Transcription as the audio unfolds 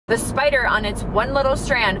The spider on its one little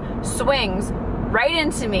strand swings right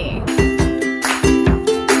into me.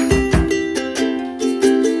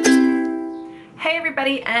 Hey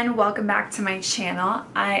everybody, and welcome back to my channel.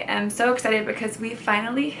 I am so excited because we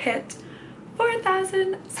finally hit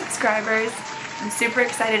 4,000 subscribers. I'm super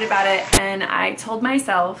excited about it, and I told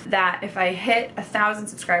myself that if I hit 1,000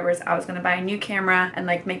 subscribers, I was gonna buy a new camera and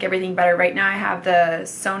like make everything better. Right now I have the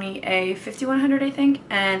Sony A5100, I think,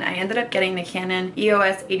 and I ended up getting the Canon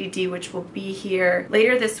EOS 80D, which will be here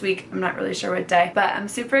later this week. I'm not really sure what day, but I'm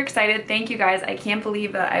super excited. Thank you guys. I can't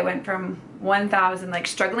believe that I went from 1,000, like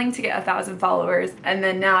struggling to get 1,000 followers, and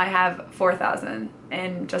then now I have 4,000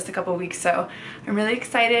 in just a couple weeks. So I'm really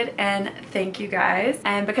excited, and thank you guys.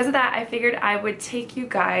 And because of that, I figured I would take you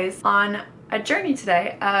guys on a journey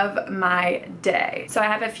today of my day. So I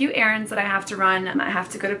have a few errands that I have to run. I have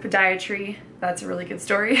to go to podiatry. That's a really good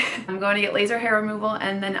story. I'm going to get laser hair removal,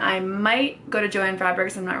 and then I might go to Joann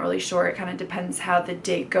Fabrics. I'm not really sure. It kind of depends how the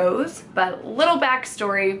day goes. But little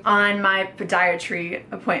backstory on my podiatry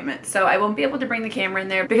appointment. So I won't be able to bring the camera in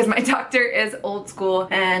there because my doctor is old school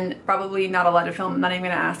and probably not allowed to film. I'm not even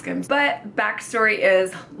gonna ask him. But backstory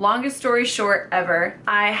is, longest story short ever,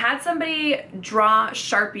 I had somebody draw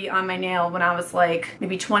Sharpie on my nail when I was like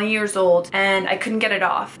maybe 20 years old, and I couldn't get it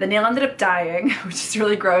off. The nail ended up dying, which is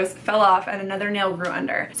really gross, fell off, and another nail grew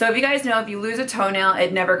under. So if you guys know, if you lose a toenail,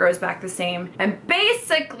 it never grows back the same. And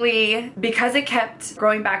basically, because it kept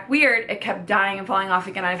growing back weird, it kept dying and falling off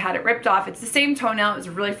again. I've had it ripped off. It's the same toenail. It was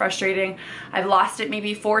really frustrating. I've lost it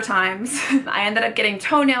maybe 4 times. I ended up getting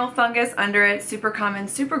toenail fungus under it. Super common,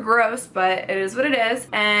 super gross, but it is what it is.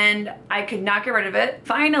 And I could not get rid of it.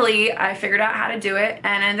 Finally, I figured out how to do it,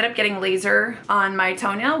 and I ended up getting laser on my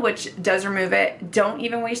toenail, which does remove it. Don't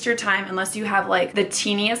even waste your time unless you have like the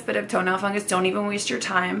teeniest bit of toenail fungus. Don't even waste your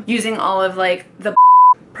time using all of like the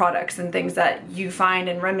products and things that you find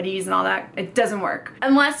and remedies and all that. It doesn't work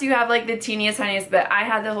unless you have like the teeniest, tiniest bit. I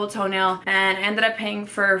had the whole toenail, and I ended up paying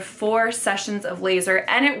for 4 sessions of laser,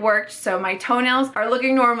 and it worked. So my toenails are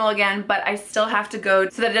looking normal again, but I still have to go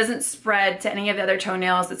so that it doesn't spread to any of the other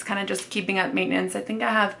toenails. It's kind of just keeping up maintenance. I think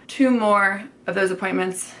I have 2 more of those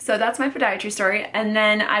appointments. So that's my podiatry story. And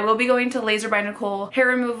then I will be going to Laser by Nicole hair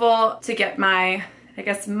removal to get my, I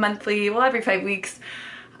guess, monthly, well, every 5 weeks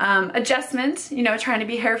adjustment, you know, trying to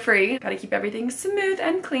be hair free. Gotta keep everything smooth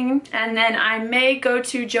and clean. And then I may go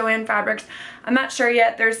to Joann Fabrics. I'm not sure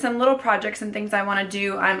yet. There's some little projects and things I want to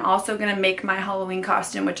do. I'm also gonna make my Halloween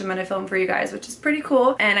costume, which I'm gonna film for you guys, which is pretty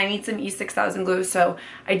cool. And I need some E6000 glue, so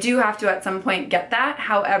I do have to at some point get that.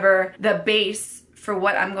 However, the base for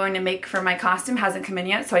what I'm going to make for my costume hasn't come in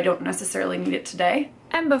yet, so I don't necessarily need it today.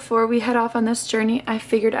 And before we head off on this journey, I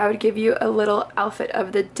figured I would give you a little outfit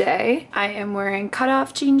of the day. I am wearing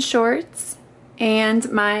cutoff jean shorts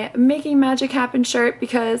and my Making Magic Happen shirt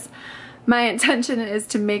because my intention is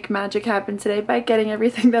to make magic happen today by getting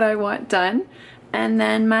everything that I want done. And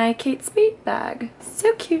then my Kate Spade bag.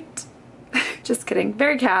 So cute. Just kidding,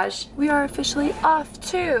 very cash. We are officially off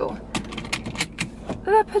to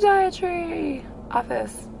the podiatry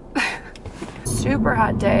office. Super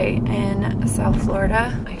hot day in South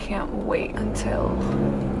Florida. I can't wait until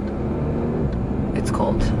it's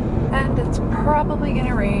cold. And it's probably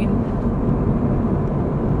gonna rain.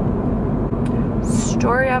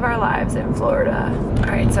 Story of our lives in Florida.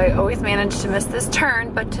 Alright, so I always manage to miss this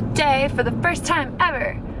turn, but today, for the first time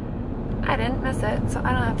ever, I didn't miss it, so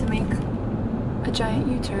I don't have to make a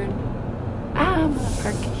giant U-turn. I'm gonna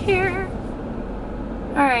park here.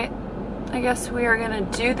 Alright, I guess we are gonna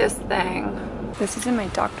do this thing. This is in my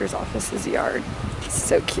doctor's office's yard. It's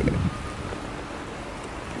so cute.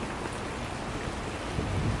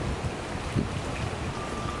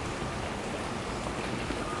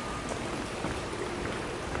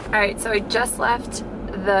 Alright, so I just left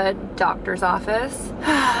the doctor's office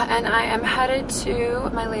and I am headed to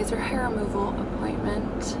my laser hair removal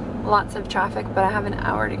appointment. Lots of traffic, but I have an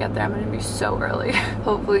hour to get there. I'm gonna be so early.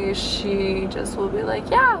 Hopefully she just will be like,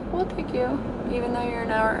 yeah, we'll take you, even though you're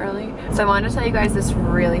an hour early. So I wanted to tell you guys this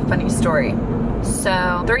really funny story.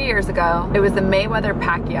 So 3 years ago, it was the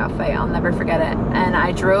Mayweather-Pacquiao fight. I'll never forget it. And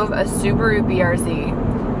I drove a Subaru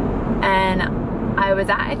BRZ, and I was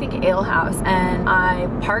at, I think, Ale House, and I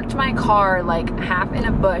parked my car like half in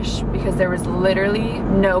a bush because there was literally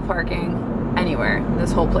no parking anywhere in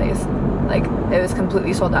this whole place. Like, it was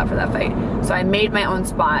completely sold out for that fight. So I made my own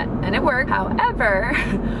spot and it worked. However,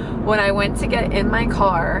 when I went to get in my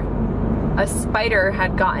car, a spider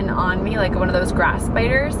had gotten on me, like one of those grass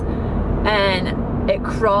spiders, and it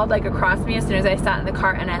crawled like across me as soon as I sat in the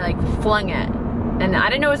car, and I like flung it. And I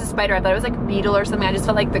didn't know it was a spider. I thought it was like a beetle or something. I just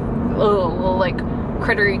felt like the little like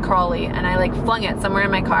crittery crawly, and I like flung it somewhere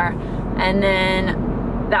in my car, and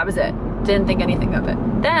then that was it. Didn't think anything of it.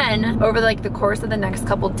 Then over like the course of the next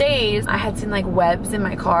couple days, I had seen like webs in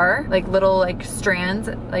my car, like little like strands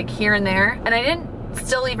like here and there, and I didn't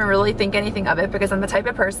still even really think anything of it because I'm the type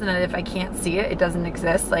of person that if I can't see it, it doesn't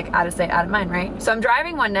exist. Like out of sight, out of mind, right? So I'm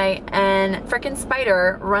driving one night and frickin'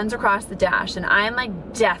 spider runs across the dash, and I'm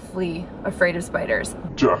like deathly afraid of spiders.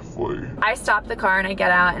 Deathly. I stop the car and I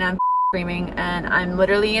get out and I'm screaming, and I'm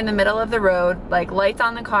literally in the middle of the road, like lights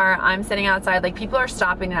on the car. I'm sitting outside, like people are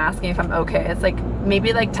stopping and asking if I'm okay. It's like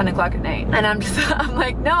maybe like 10 o'clock at night, and I'm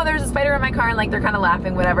like, no, there's a spider in my car, and like they're kind of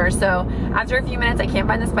laughing, whatever. So after a few minutes, I can't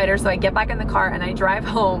find the spider, so I get back in the car and I drive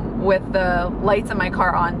home with the lights in my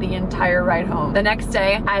car on the entire ride home. The next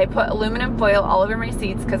day, I put aluminum foil all over my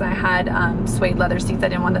seats because I had suede leather seats. I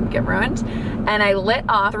didn't want them to get ruined, and I lit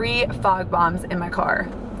off 3 fog bombs in my car.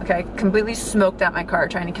 Okay, completely smoked out my car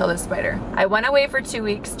trying to kill this spider. I went away for 2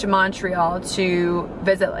 weeks to Montreal to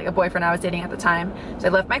visit like a boyfriend I was dating at the time. So I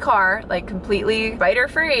left my car like completely spider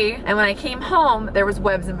free, and when I came home, there was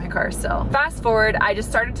webs in my car still. Fast forward, I just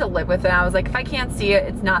started to live with it. I was like, if I can't see it,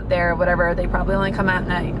 it's not there, whatever. They probably only come at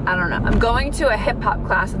night. I don't know. I'm going to a hip hop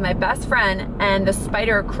class with my best friend, and the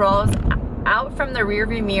spider crawls out from the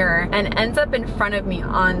rearview mirror and ends up in front of me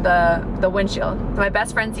on the windshield. So my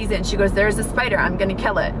best friend sees it and she goes, there's a spider, I'm gonna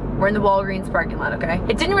kill it. We're in the Walgreens parking lot, okay?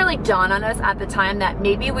 It didn't really dawn on us at the time that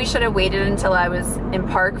maybe we should have waited until I was in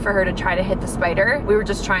park for her to try to hit the spider. We were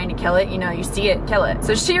just trying to kill it, you know, you see it, kill it.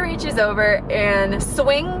 So she reaches over and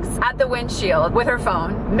swings at the windshield with her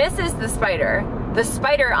phone, misses the spider. The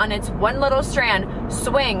spider on its one little strand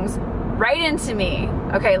swings right into me.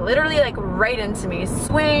 Okay, literally like right into me.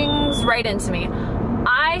 Swings right into me.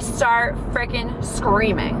 I start freaking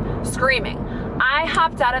screaming. I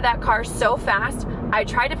hopped out of that car so fast. I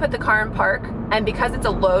tried to put the car in park, and because it's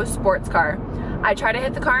a low sports car, I tried to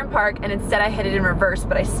hit the car in park, and instead I hit it in reverse,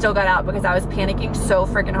 but I still got out because I was panicking so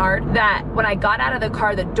freaking hard that when I got out of the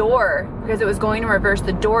car, the door, because it was going in reverse,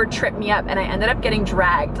 the door tripped me up, and I ended up getting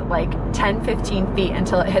dragged like 10-15 feet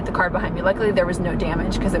until it hit the car behind me. Luckily there was no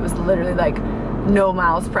damage because it was literally like no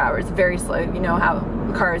miles per hour. It's very slow. You know how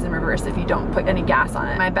the car is in reverse if you don't put any gas on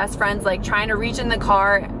it. My best friend's like trying to reach in the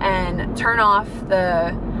car and turn off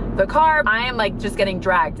the car. I am like just getting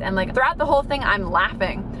dragged, and like throughout the whole thing I'm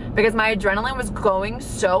laughing because my adrenaline was going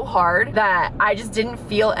so hard that I just didn't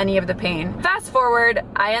feel any of the pain. Fast forward,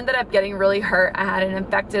 I ended up getting really hurt. I had an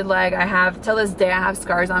infected leg. I have, till this day, I have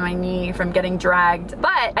scars on my knee from getting dragged.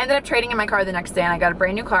 But I ended up trading in my car the next day and I got a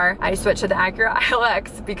brand new car. I switched to the Acura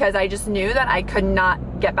ILX because I just knew that I could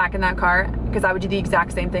not get back in that car because I would do the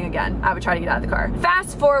exact same thing again. I would try to get out of the car.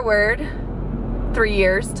 Fast forward 3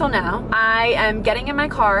 years till now. I am getting in my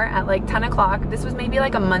car at like 10 o'clock. This was maybe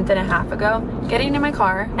like a month and a half ago. Getting in my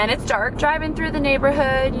car and it's dark, driving through the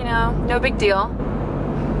neighborhood, you know, no big deal.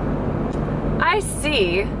 I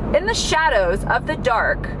see in the shadows of the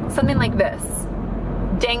dark something like this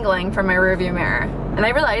dangling from my rearview mirror, and I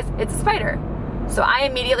realize it's a spider. So I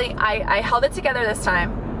immediately, I held it together this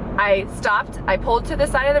time. I stopped, I pulled to the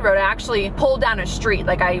side of the road. I actually pulled down a street.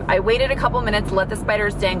 Like I waited a couple minutes, let the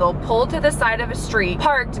spiders dangle, pulled to the side of a street,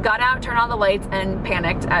 parked, got out, turned on the lights, and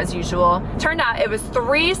panicked as usual. Turned out it was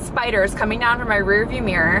 3 spiders coming down from my rear view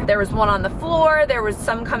mirror. There was one on the floor, there was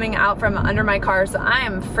some coming out from under my car, so I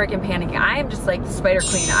am freaking panicking. I am just like the spider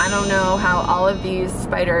queen. I don't know how all of these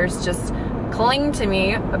spiders just cling to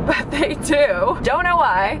me, but they do. Don't know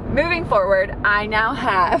why. Moving forward, I now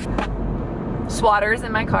have swatters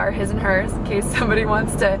in my car, his and hers, in case somebody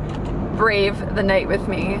wants to brave the night with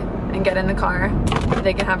me and get in the car.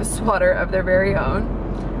 They can have a swatter of their very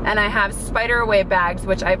own. And I have spider away bags,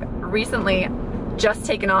 which I've recently just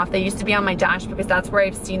taken off. They used to be on my dash because that's where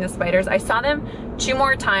I've seen the spiders. I saw them 2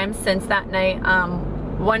 more times since that night.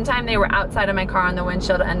 One time they were outside of my car on the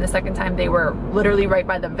windshield, and the second time they were literally right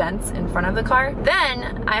by the vents in front of the car.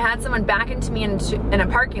 Then I had someone back into me in a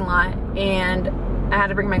parking lot, and I had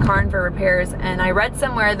to bring my car in for repairs, and I read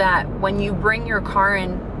somewhere that when you bring your car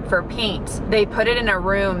in for paint, they put it in a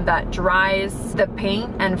room that dries the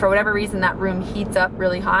paint, and for whatever reason that room heats up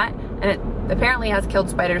really hot, and it apparently has killed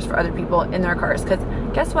spiders for other people in their cars, because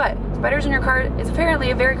guess what? Spiders in your car is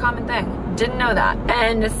apparently a very common thing. Didn't know that.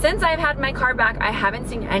 And since I've had my car back, I haven't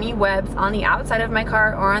seen any webs on the outside of my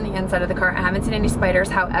car or on the inside of the car. I haven't seen any spiders.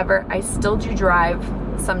 However, I still do drive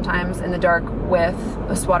sometimes in the dark with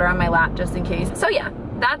a swatter on my lap just in case. So yeah,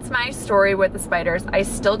 that's my story with the spiders. I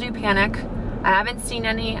still do panic. I haven't seen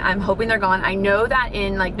any. I'm hoping they're gone. I know that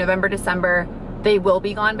in like November, December, they will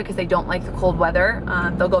be gone because they don't like the cold weather.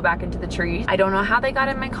 They'll go back into the trees. I don't know how they got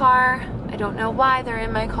in my car. I don't know why they're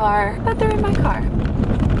in my car, but they're in my car.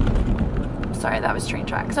 sorry, that was train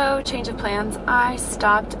tracks. So, change of plans. I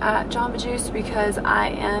stopped at Jamba Juice because I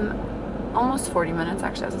am almost 40 minutes,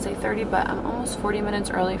 actually I was gonna say 30, but I'm almost 40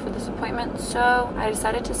 minutes early for this appointment. So I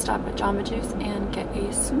decided to stop at Jamba Juice and get a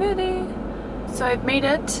smoothie. So I've made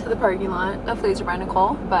it to the parking lot of Laser by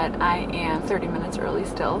Nicole, but I am 30 minutes early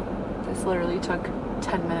still. This literally took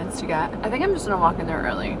 10 minutes to get. I think I'm just gonna walk in there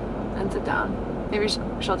early and sit down. Maybe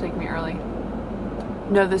she'll take me early.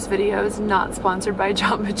 No, this video is not sponsored by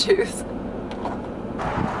Jamba Juice.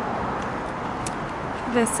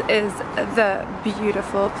 This is the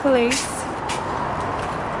beautiful place.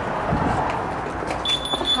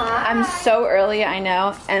 Hi. I'm so early, I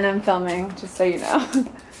know, and I'm filming, just so you know.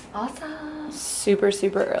 Awesome. Super,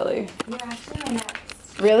 super early. You're actually my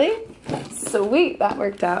next. Really? Sweet, that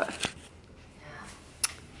worked out.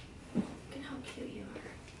 Look at how cute you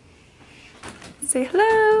are. Say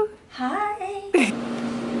hello. Hi.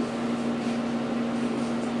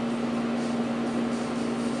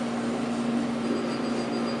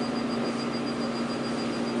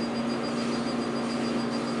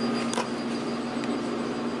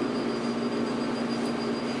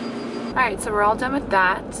 Alright, so we're all done with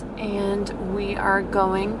that, and we are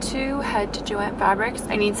going to head to Joann Fabrics.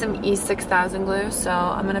 I need some E6000 glue, so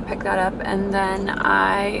I'm going to pick that up, and then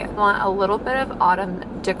I want a little bit of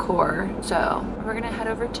autumn decor, so we're going to head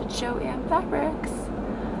over to Joann Fabrics.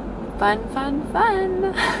 Fun, fun,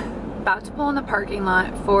 fun! About to pull in the parking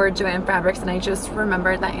lot for Joann Fabrics, and I just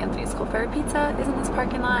remembered that Anthony's Cold Fire Pizza is in this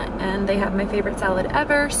parking lot, and they have my favorite salad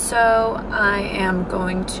ever, so I am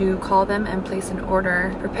going to call them and place an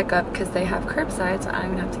order for pickup because they have curbside, so I'm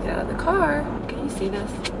gonna have to get out of the car. Can you see this?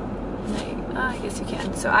 I guess you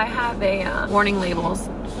can. So I have a warning labels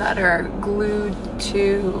that are glued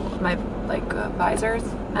to my visors,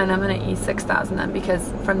 and I'm gonna E6000 them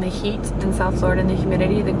because from the heat in South Florida and the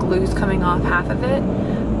humidity, the glue's coming off half of it,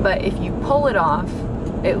 but if you pull it off,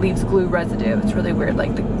 it leaves glue residue. It's really weird,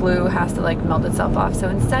 like the glue has to melt itself off. So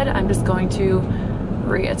instead, I'm just going to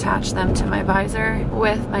reattach them to my visor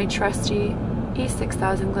with my trusty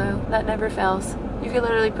E6000 glue that never fails. You can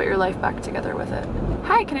literally put your life back together with it.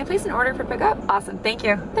 Hi, can I place an order for pickup? Awesome, thank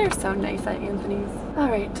you. They're so nice at Anthony's. All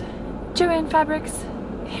right, Joann Fabrics,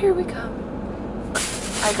 here we come.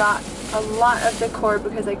 I got a lot of decor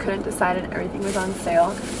because I couldn't decide and everything was on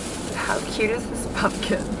sale. But how cute is this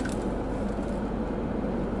pumpkin?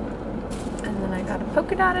 And then I got a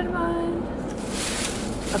polka dotted one,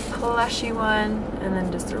 a plushy one, and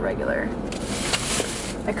then just a regular.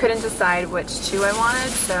 I couldn't decide which two I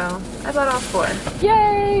wanted, so I bought all four.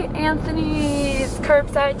 Yay! Anthony's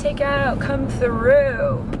curbside takeout come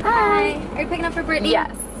through. Hi. Are you picking up for Brittany?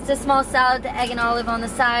 Yes. It's a small salad, the egg and olive on the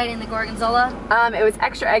side, and the gorgonzola. It was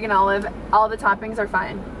extra egg and olive. All the toppings are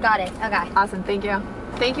fine. Got it. Okay. Awesome. Thank you.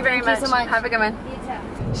 Thank you very much. Thank you so much. Have a good one. You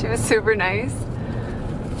too. She was super nice,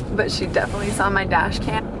 but she definitely saw my dash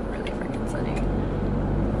cam. Really freaking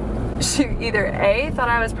funny. She either A, thought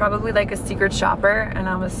I was probably like a secret shopper and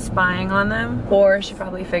I was spying on them, or she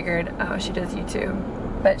probably figured, oh, she does YouTube.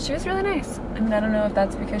 But she was really nice. I mean, I don't know if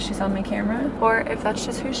that's because she saw my camera or if that's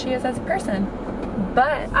just who she is as a person.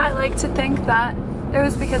 But I like to think that it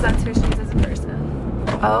was because that's who she is as a person.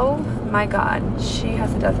 Oh my God, she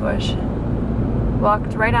has a death wish.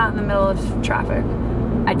 Walked right out in the middle of traffic.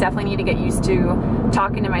 I definitely need to get used to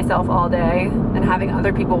talking to myself all day and having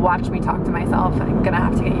other people watch me talk to myself. I'm gonna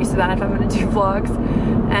have to get used to that if I'm gonna do vlogs.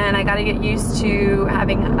 And I gotta get used to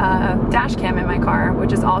having a dash cam in my car,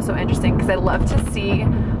 which is also interesting because I love to see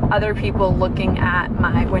other people looking at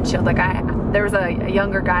my windshield. Like there was a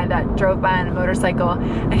younger guy that drove by on a motorcycle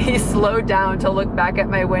and he slowed down to look back at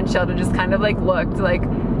my windshield and just kind of looked like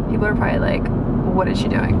people are probably like, what is she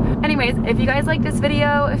doing? Anyways, if you guys like this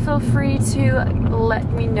video, feel free to let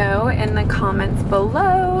me know in the comments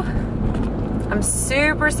below. I'm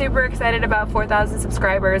super, super excited about 4,000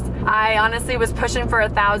 subscribers. I honestly was pushing for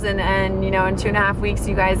 1,000 and in 2.5 weeks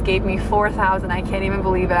you guys gave me 4,000. I can't even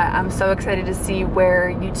believe it. I'm so excited to see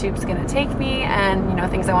where YouTube's gonna take me and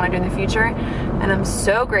things I want to do in the future. And I'm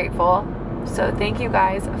so grateful. So thank you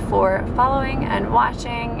guys for following and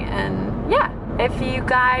watching, and yeah. If you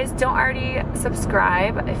guys don't already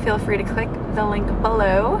subscribe, feel free to click the link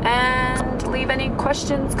below and leave any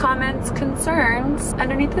questions, comments, concerns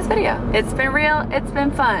underneath this video. It's been real, it's been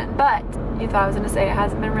fun, but you thought I was gonna say it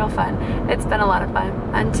hasn't been real fun. It's been a lot of fun.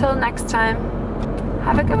 Until next time,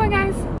 have a good one, guys.